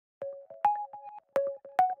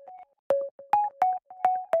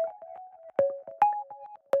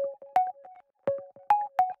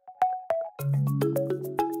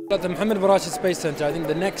At the Mohammed Space Center, I think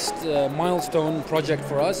the next milestone project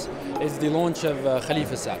for us is the launch of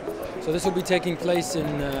KhalifaSat. So this will be taking place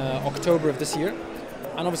in October of this year.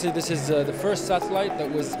 And obviously this is the first satellite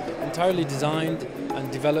that was entirely designed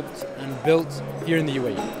and developed and built here in the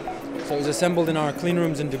UAE. So it was assembled in our clean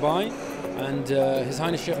rooms in Dubai, and His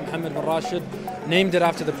Highness Sheikh Mohammed Rashid named it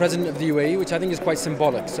after the President of the UAE, which I think is quite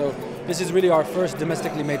symbolic. So this is really our first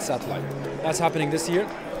domestically made satellite. That's happening this year.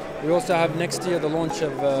 We also have next year the launch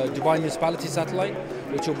of Dubai Municipality satellite,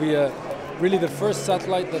 which will be really the first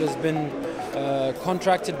satellite that has been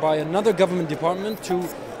contracted by another government department to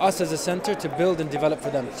us as a center to build and develop for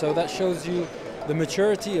them. So that shows you the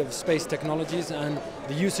maturity of space technologies and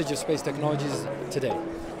the usage of space technologies today.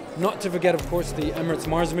 Not to forget, of course, the Emirates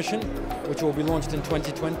Mars mission, which will be launched in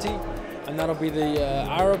 2020, and that'll be the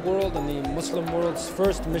Arab world and the Muslim world's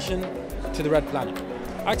first mission to the Red Planet.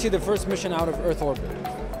 Actually, the first mission out of Earth orbit.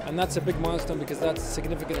 And that's a big milestone because that's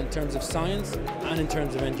significant in terms of science and in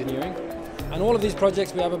terms of engineering. And all of these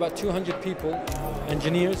projects, we have about 200 people,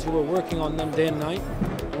 engineers, who are working on them day and night.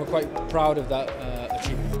 And we're quite proud of that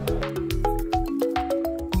achievement.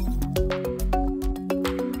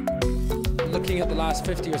 Looking at the last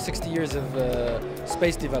 50 or 60 years of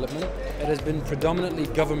space development, it has been predominantly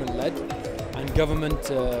government-led and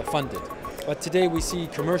government-funded. But today we see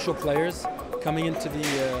commercial players coming into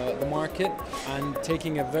the market and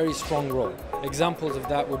taking a very strong role. Examples of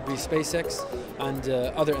that would be SpaceX and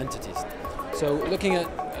other entities. So looking at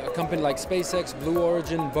a company like SpaceX, Blue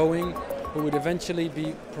Origin, Boeing, who would eventually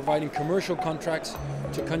be providing commercial contracts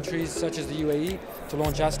to countries such as the UAE to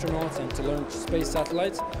launch astronauts and to launch space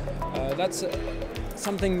satellites. That's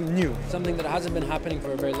something new, something that hasn't been happening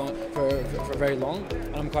for very long,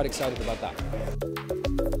 and I'm quite excited about that.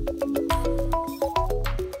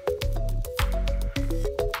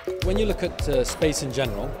 When you look at space in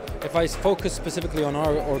general, if I focus specifically on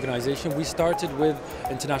our organization, we started with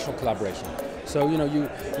international collaboration. So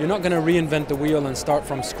you're not going to reinvent the wheel and start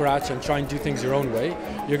from scratch and try and do things your own way.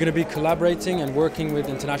 You're going to be collaborating and working with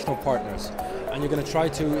international partners, and you're going to try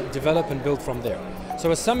to develop and build from there.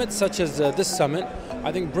 So a summit such as this summit,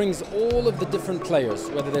 I think, brings all of the different players,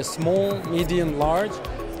 whether they're small, medium, large,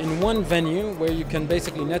 in one venue where you can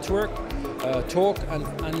basically network, talk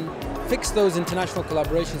and fix those international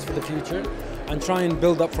collaborations for the future and try and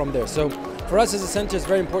build up from there. So for us as a center, it's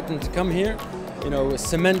very important to come here,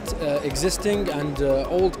 cement existing and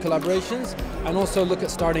old collaborations, and also look at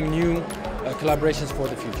starting new collaborations for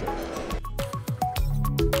the future.